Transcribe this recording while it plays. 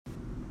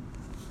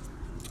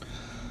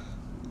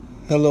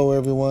Hello,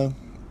 everyone.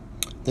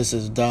 This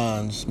is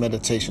Don's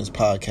Meditations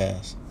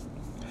Podcast.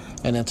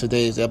 And in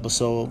today's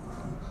episode,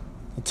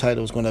 the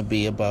title is going to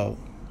be about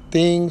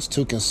things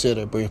to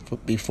consider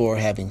before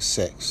having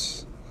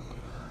sex.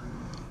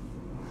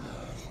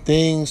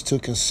 Things to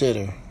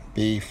consider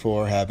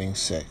before having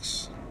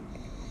sex.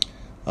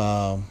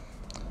 The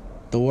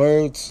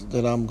words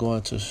that I'm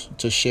going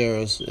to share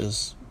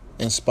is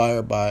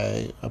inspired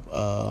by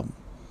an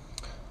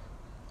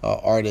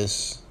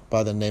artist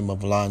by the name of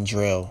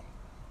Londrell.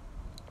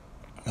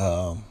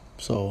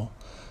 So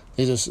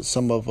these are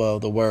some of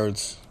the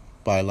words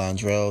by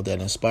Londrell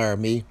that inspire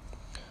me.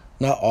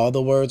 Not all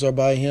the words are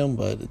by him,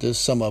 but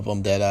just some of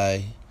them that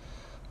I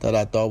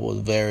thought was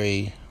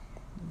very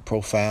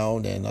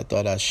profound, and I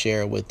thought I'd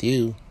share with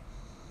you.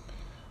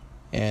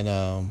 And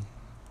I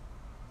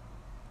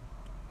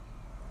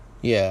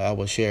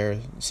will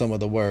share some of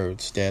the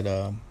words that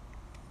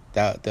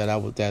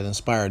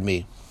inspired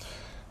me,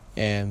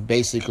 and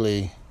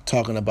basically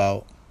talking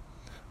about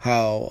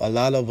how a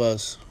lot of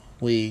us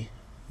we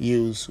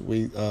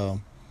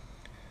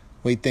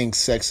think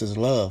sex is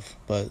love,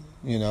 but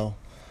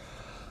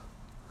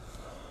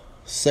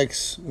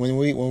sex when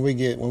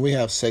we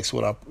have sex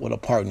with a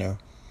partner,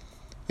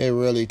 it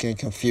really can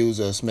confuse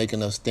us,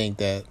 making us think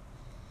that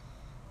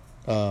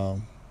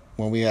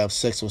when we have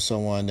sex with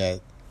someone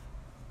that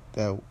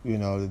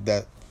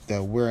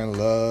we're in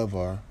love,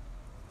 or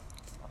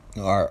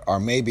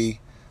maybe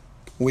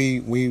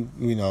we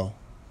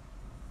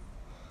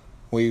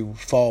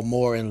fall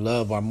more in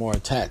love or more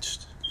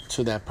attached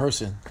to that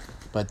person,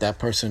 but that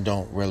person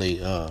don't really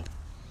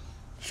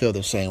feel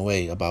the same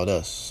way about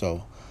us.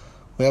 So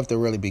we have to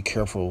really be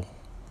careful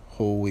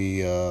who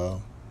we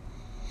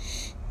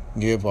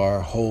give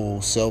our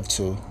whole self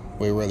to.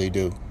 We really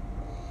do.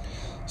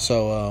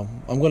 So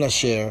I'm going to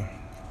share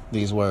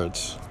these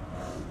words.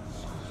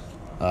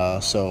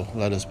 So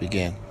let us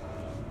begin.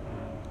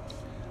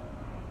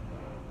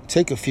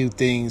 Take a few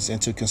things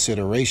into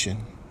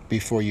consideration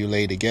before you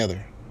lay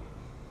together.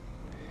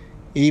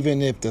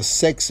 Even if the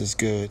sex is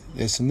good,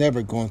 it's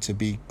never going to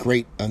be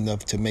great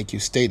enough to make you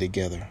stay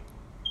together.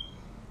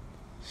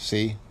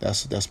 See,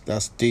 that's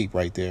deep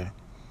right there.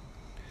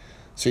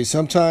 See,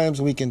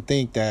 sometimes we can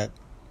think that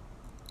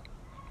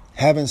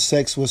having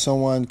sex with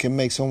someone can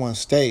make someone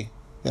stay,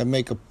 that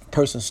make a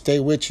person stay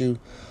with you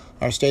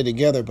or stay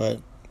together, but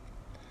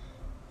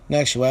in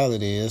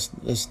actuality, it's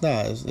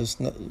not. It's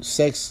not.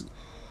 Sex,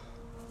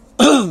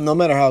 no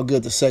matter how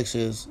good the sex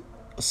is,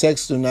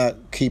 sex do not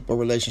keep a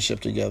relationship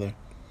together.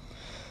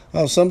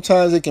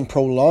 Sometimes it can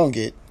prolong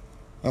it.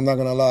 I'm not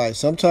going to lie.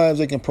 Sometimes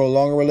it can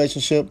prolong a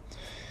relationship,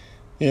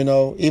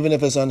 even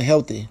if it's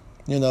unhealthy.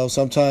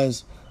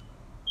 Sometimes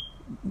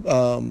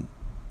having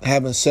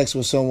sex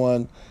with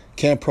someone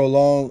can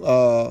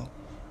prolong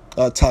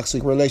a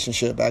toxic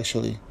relationship,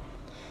 actually.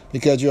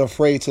 Because you're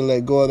afraid to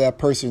let go of that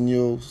person.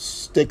 You'll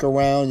stick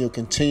around. You'll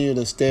continue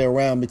to stay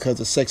around because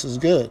the sex is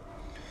good.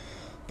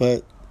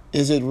 But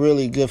is it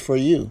really good for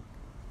you?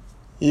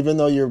 Even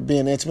though you're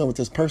being intimate with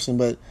this person,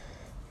 but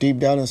deep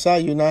down inside,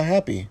 you're not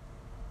happy.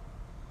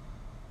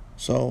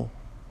 So,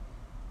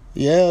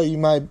 you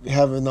might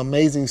have an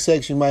amazing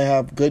sex. You might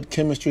have good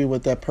chemistry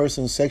with that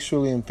person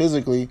sexually and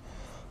physically,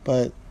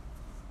 but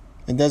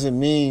it doesn't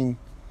mean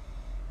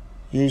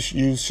you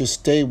should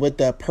stay with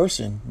that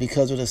person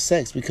because of the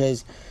sex.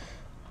 Because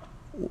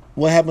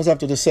what happens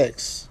after the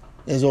sex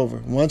is over?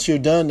 Once you're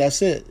done,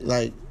 that's it.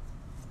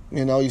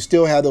 You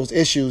still have those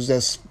issues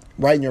that's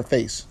right in your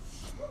face.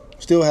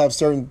 Still have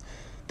certain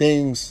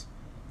things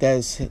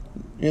that's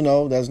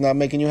not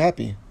making you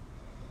happy,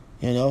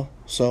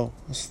 so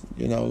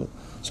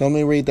let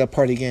me read that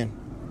part again.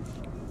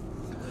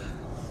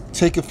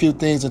 Take a few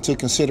things into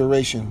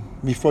consideration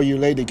before you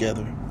lay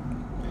together.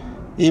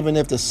 Even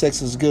if the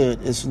sex is good,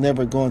 it's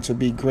never going to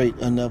be great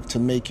enough to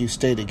make you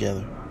stay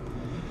together.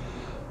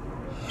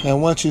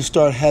 And once you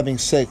start having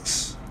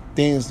sex,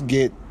 things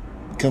get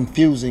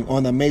confusing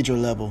on a major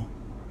level.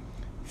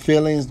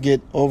 Feelings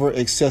get over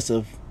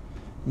excessive,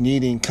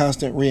 needing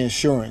constant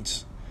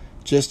reassurance.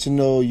 Just to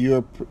know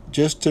you're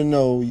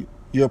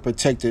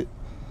protected.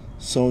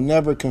 So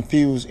never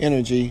confuse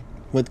energy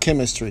with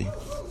chemistry.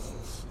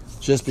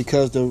 Just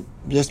because the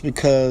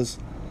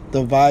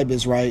vibe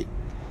is right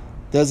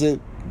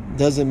doesn't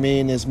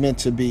mean it's meant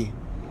to be.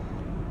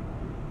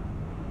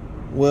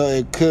 Well,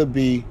 it could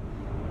be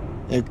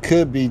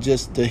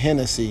just the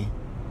Hennessy.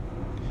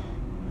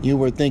 You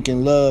were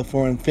thinking love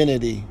for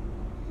infinity,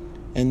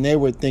 and they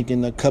were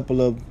thinking a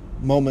couple of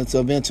moments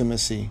of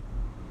intimacy.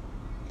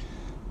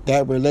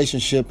 That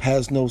relationship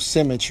has no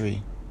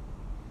symmetry.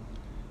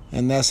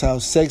 And that's how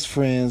sex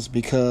friends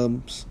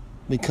become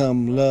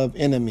love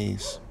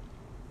enemies.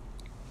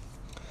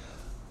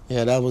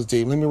 Yeah, that was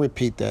deep. Let me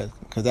repeat that,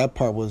 because that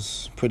part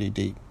was pretty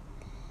deep.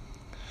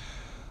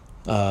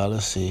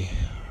 Let's see.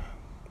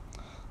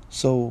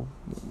 So,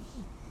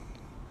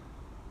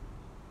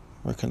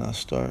 where can I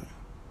start?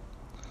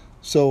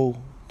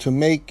 So,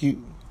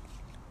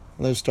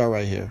 let's start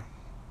right here.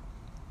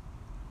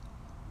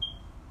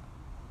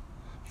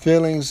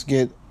 Feelings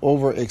get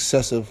over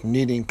excessive,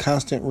 needing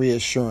constant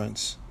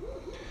reassurance,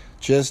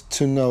 just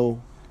to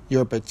know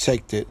you're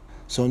protected.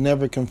 So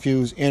never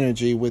confuse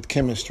energy with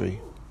chemistry.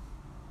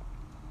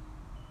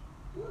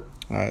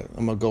 All right,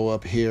 I'm going to go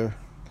up here.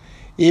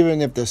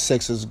 Even if the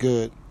sex is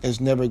good, it's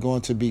never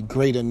going to be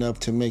great enough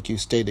to make you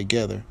stay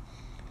together.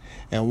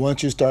 And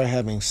once you start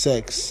having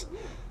sex,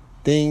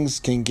 things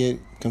can get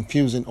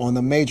confusing on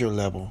the major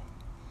level.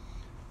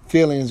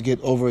 Feelings get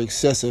over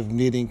excessive,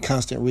 needing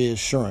constant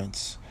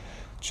reassurance,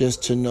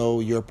 just to know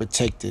you're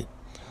protected.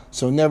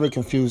 So never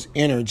confuse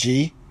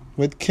energy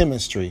with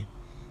chemistry.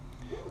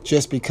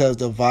 Just because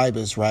the vibe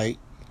is right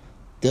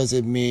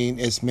doesn't mean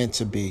it's meant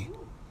to be.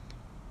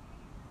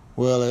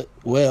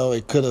 Well,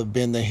 it could have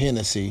been the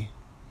Hennessy.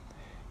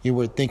 You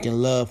were thinking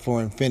love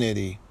for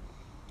infinity,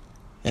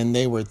 and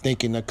they were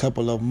thinking a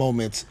couple of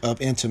moments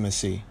of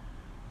intimacy.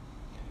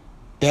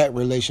 That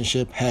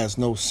relationship has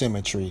no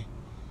symmetry,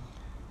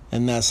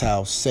 and that's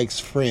how sex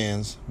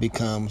friends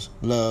becomes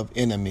love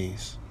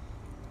enemies.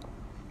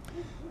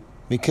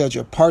 Because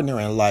your partner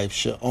in life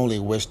should only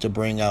wish to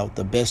bring out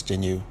the best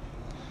in you,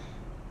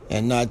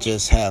 and not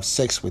just have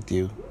sex with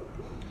you,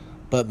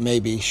 but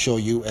maybe show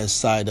you a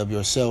side of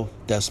yourself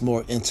that's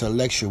more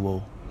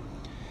intellectual,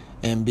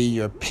 and be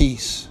your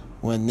peace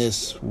when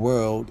this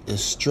world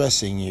is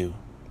stressing you.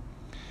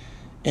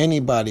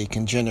 Anybody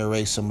can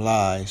generate some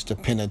lies to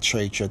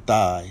penetrate your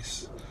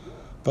thighs,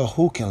 but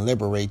who can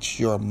liberate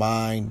your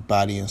mind,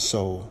 body, and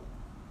soul?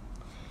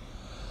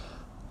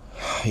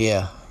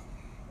 Yeah.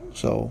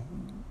 So,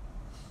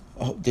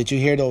 did you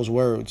hear those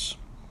words?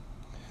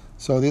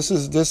 So this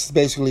is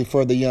basically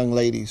for the young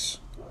ladies.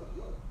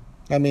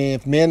 I mean,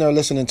 if men are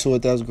listening to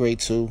it, that's great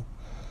too.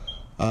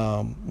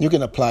 You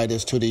can apply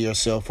this to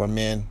yourself or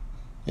men.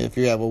 If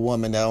you have a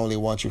woman that only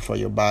wants you for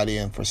your body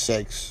and for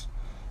sex,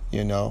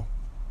 you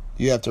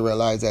have to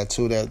realize that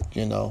too, that,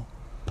 you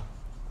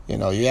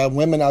have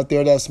women out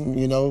there that's,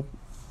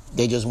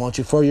 they just want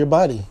you for your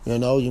body. They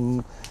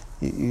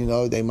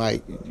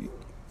might,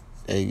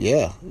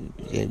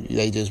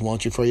 they just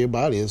want you for your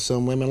body. There's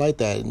some women like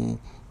that, and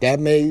that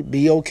may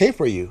be okay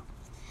for you,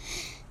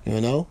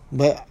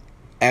 but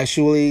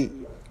actually,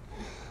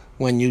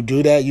 when you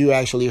do that, you're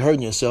actually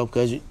hurting yourself,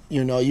 because,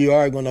 you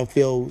are going to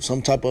feel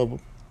some type of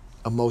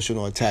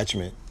emotional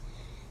attachment,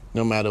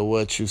 no matter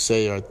what you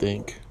say or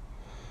think.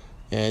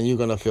 And you're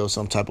going to feel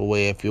some type of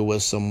way if you're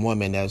with some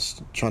woman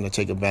that's trying to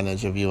take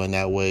advantage of you in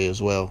that way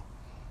as well.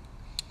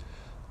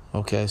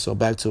 Okay, so so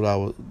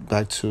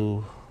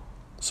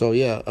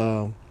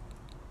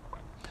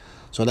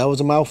that was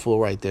a mouthful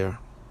right there.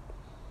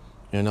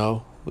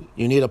 You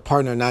need a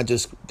partner not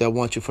just that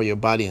wants you for your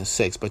body and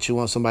sex, but you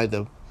want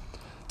somebody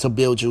to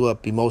build you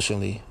up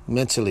emotionally,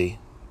 mentally,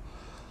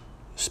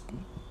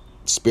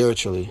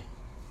 spiritually.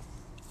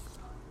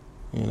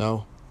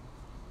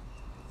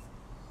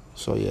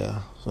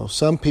 So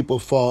some people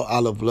fall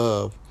out of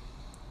love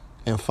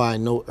and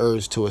find no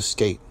urge to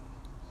escape.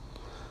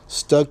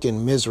 Stuck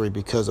in misery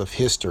because of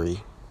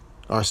history,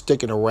 or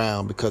sticking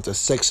around because the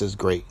sex is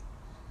great.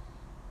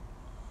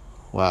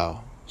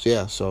 Wow.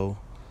 So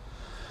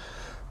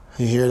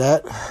you hear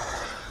that?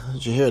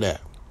 Did you hear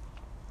that?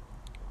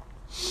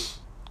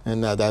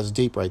 And that's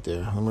deep right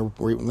there.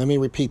 Let me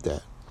repeat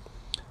that.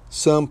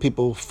 Some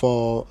people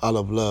fall out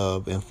of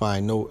love and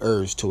find no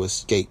urge to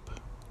escape.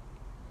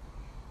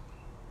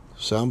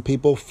 Some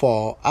people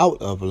fall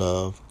out of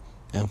love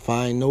and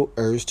find no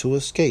urge to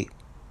escape.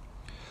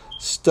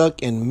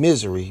 Stuck in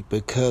misery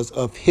because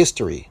of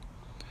history,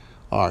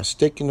 or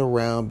sticking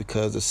around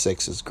because the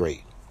sex is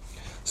great.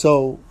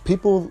 So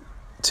people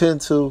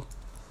tend to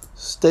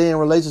stay in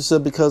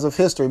relationship because of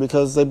history,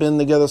 because they've been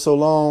together so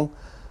long.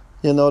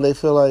 They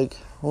feel like,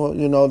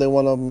 they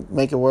want to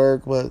make it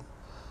work, but,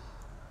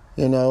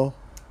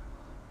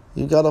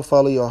 you got to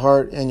follow your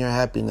heart and your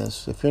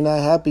happiness. If you're not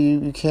happy,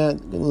 you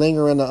can't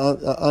linger in an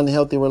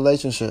unhealthy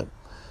relationship,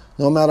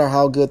 no matter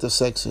how good the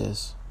sex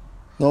is.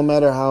 No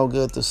matter how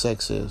good the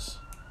sex is.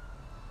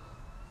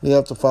 You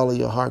have to follow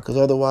your heart, because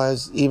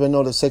otherwise, even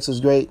though the sex is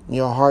great,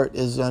 your heart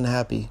is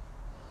unhappy.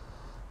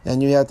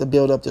 And you have to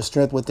build up the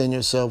strength within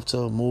yourself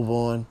to move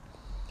on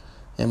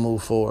and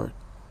move forward.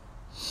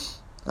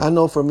 I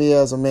know for me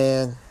as a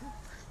man,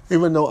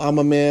 even though I'm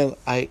a man,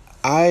 I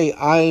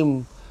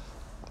am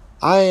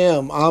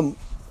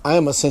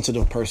a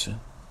sensitive person.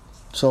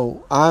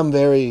 So I'm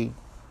very,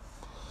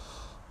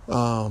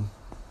 I've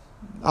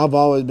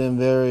always been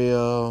very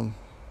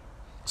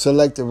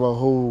selective of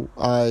who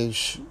I,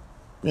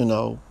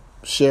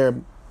 share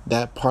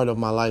that part of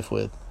my life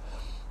with.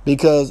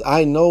 Because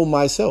I know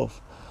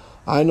myself.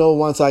 I know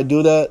once I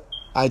do that,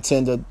 I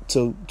tend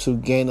to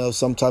gain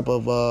some type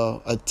of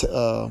a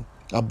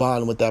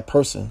bond with that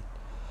person.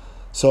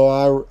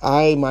 So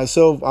I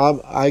myself,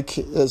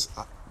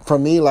 for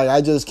me, like,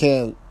 I just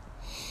can't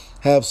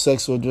have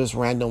sex with just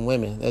random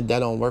women. That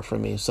don't work for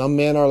me. Some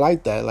men are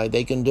like that. Like,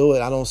 they can do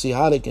it. I don't see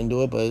how they can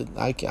do it, but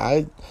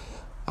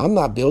I'm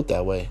not built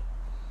that way.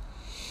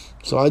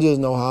 So I just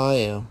know how I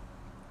am.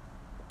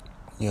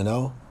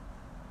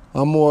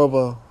 I'm more of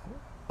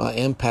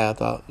an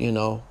empath,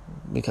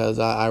 because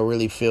I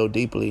really feel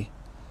deeply.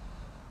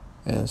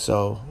 And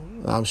so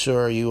I'm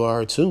sure you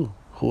are too,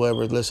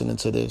 whoever's listening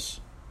to this.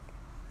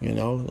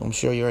 I'm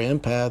sure you're an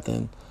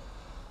empath,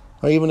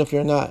 or even if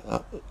you're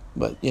not,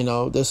 but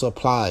this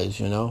applies,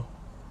 Okay,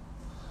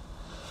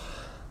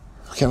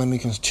 let me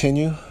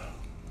continue.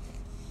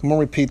 I'm going to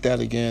repeat that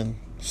again.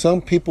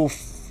 Some people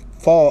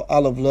fall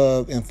out of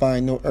love and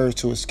find no urge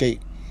to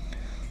escape,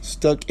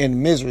 stuck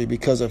in misery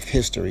because of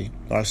history,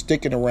 or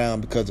sticking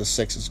around because the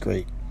sex is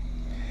great.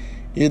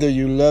 Either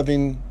you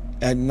loving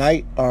at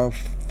night or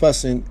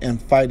fussing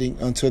and fighting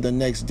until the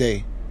next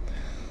day.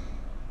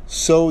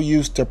 So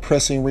used to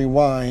pressing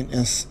rewind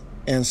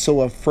and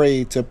so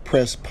afraid to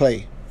press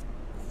play.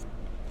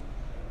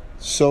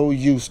 So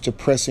used to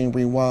pressing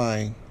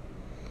rewind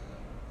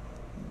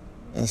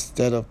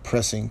instead of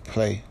pressing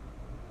play.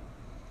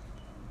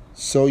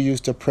 So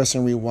used to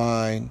pressing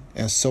rewind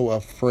and so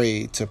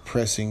afraid to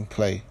pressing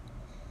play.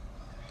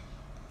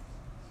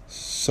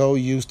 So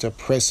used to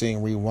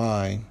pressing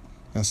rewind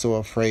and so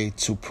afraid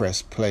to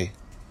press play.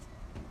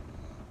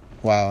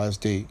 Wow, that's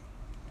deep.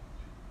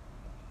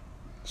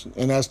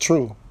 And that's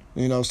true.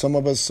 Some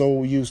of us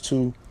so used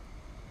to,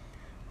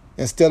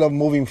 instead of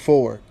moving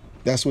forward,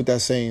 that's what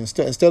that's saying.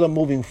 Instead of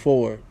moving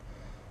forward,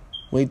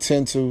 we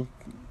tend to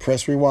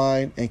press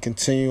rewind and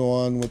continue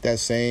on with that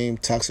same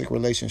toxic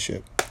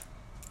relationship,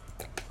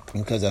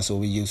 because that's what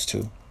we used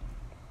to.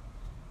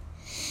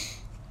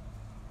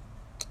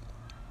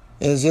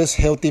 Is this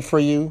healthy for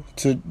you?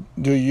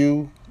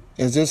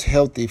 Is this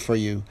healthy for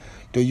you?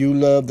 Do you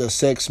love the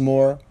sex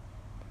more,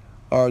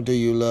 or do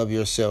you love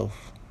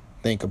yourself?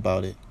 Think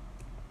about it.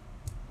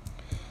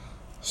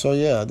 So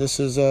yeah, this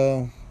is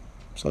what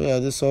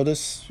it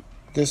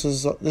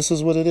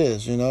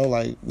is.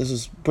 Like, this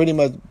is pretty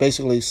much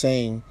basically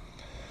saying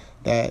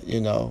that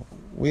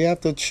we have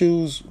to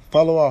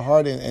follow our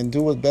heart and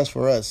do what's best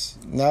for us,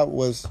 not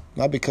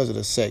because of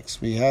the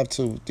sex. We have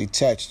to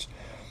detach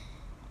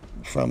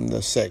from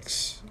the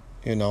sex,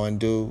 and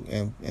do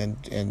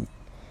and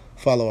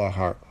follow our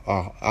heart,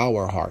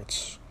 our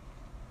hearts,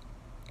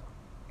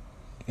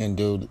 and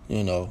do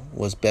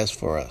what's best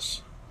for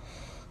us.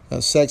 Now,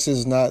 sex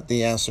is not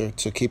the answer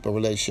to keep a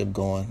relationship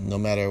going, no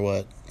matter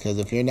what. Because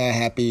if you're not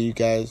happy, you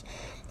guys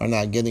are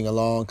not getting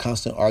along,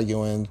 constant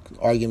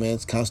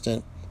arguments,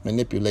 constant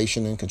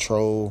manipulation and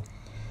control.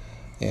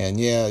 And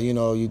yeah,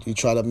 you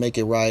try to make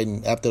it right,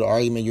 and after the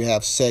argument you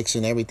have sex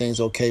and everything's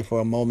okay for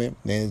a moment,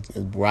 then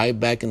it's right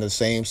back in the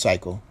same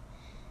cycle.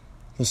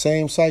 The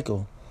same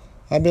cycle.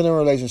 I've been in a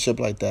relationship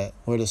like that,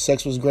 where the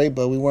sex was great,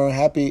 but we weren't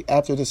happy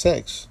after the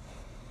sex.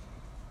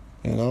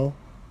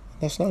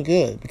 That's not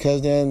good,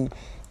 because then,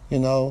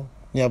 you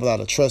have a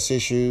lot of trust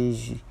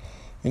issues,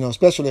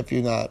 especially if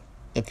you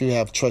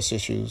have trust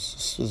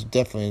issues.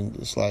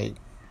 It's like,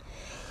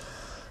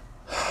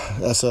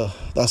 that's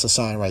a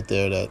sign right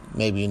there that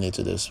maybe you need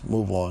to just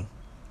move on.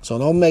 So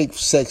don't make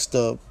sex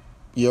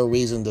your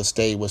reason to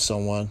stay with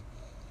someone,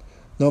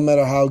 no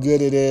matter how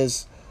good it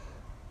is,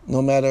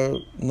 no matter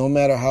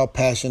how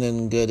passionate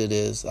and good it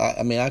is.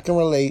 I mean, I can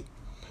relate,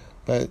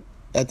 but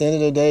at the end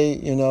of the day,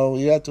 you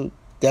have to.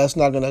 That's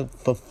not going to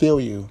fulfill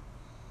you,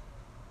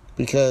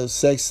 because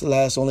sex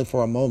lasts only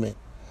for a moment.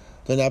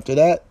 Then after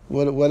that,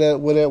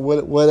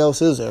 what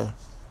else is there?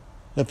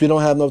 If you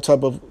don't have no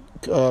type of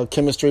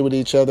chemistry with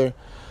each other,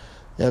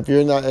 if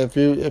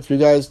you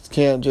guys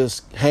can't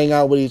just hang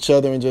out with each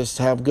other and just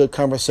have good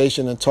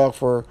conversation and talk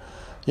for,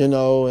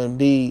 and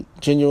be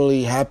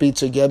genuinely happy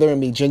together and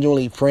be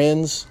genuinely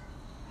friends,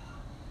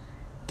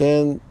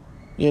 then,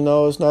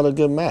 it's not a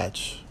good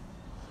match.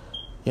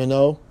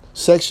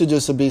 Sex should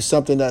just be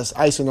something that's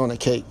icing on the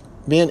cake.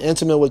 Being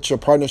intimate with your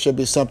partner should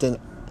be something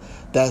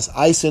that's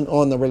icing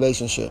on the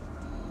relationship.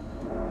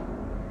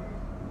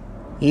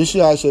 You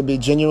should be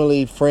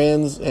genuinely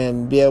friends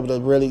and be able to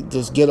really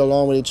just get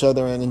along with each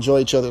other and enjoy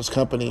each other's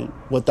company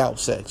without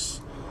sex.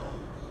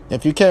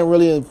 If you can't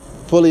really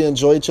fully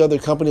enjoy each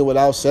other's company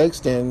without sex,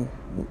 then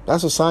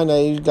that's a sign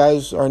that you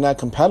guys are not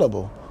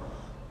compatible.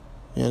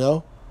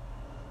 That's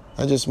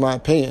just my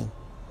opinion.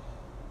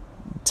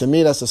 To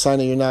me, that's a sign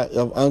that you're not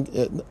of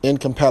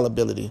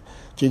incompatibility.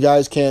 If you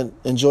guys can't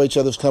enjoy each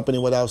other's company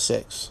without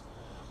sex,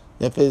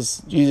 if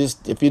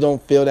you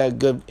don't feel that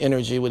good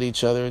energy with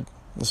each other,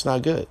 it's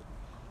not good.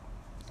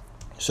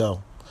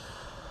 So,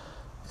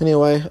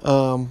 anyway,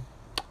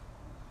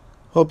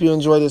 hope you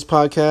enjoy this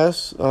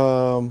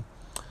podcast.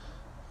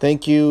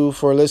 Thank you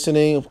for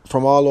listening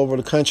from all over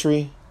the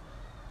country.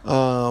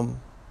 I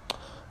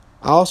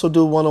also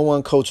do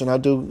one-on-one coaching. I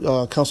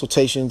do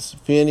consultations.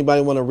 If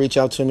anybody want to reach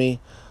out to me,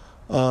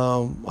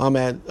 I'm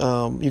at,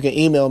 you can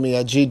email me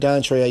at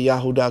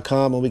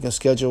gdantre@yahoo.com, and we can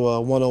schedule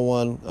a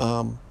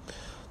one-on-one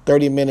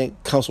 30-minute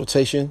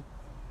consultation.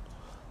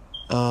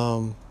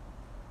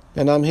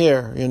 And I'm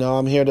here,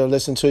 I'm here to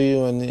listen to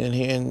you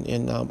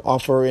and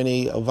offer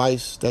any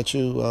advice that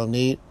you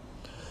need.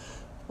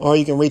 Or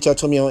you can reach out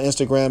to me on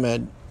Instagram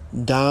at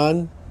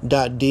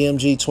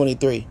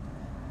don.dmg23.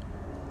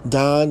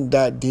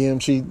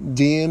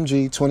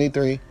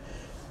 Don.dmg23.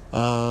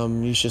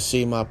 You should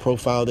see my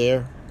profile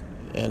there.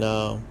 And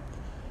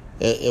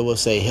it will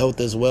say health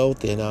is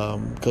wealth,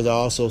 and because I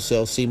also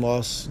sell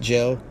CMOS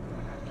gel.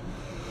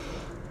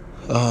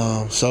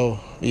 So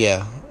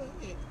yeah,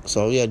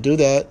 do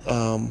that.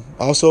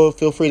 Also,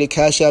 feel free to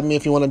cash out me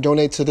if you want to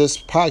donate to this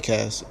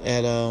podcast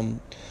at $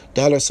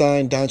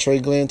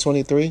 Dontre Glenn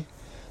 23,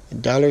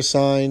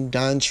 $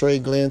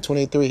 Dontre Glenn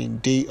 23,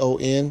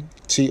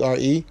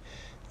 DONTRE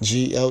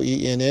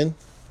GLENN.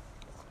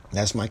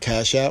 That's my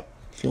cash app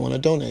if you want to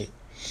donate.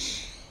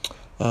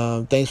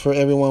 Thanks for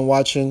everyone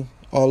watching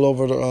all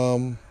over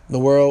the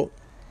world.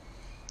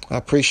 I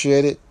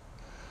appreciate it.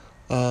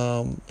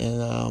 And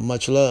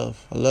much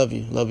love. I love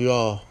you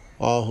all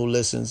who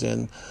listens.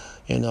 And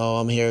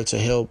I'm here to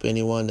help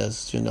anyone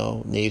that's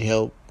need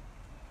help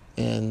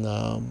in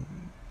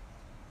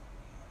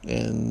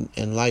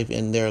life,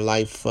 in their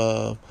life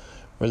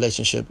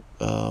relationship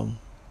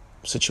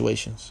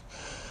situations.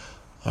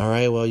 All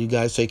right, well, you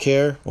guys take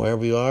care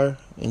wherever you are.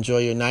 Enjoy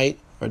your night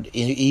or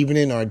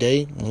evening or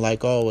day. And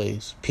like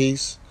always,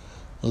 peace,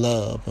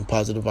 love, and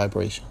positive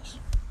vibrations.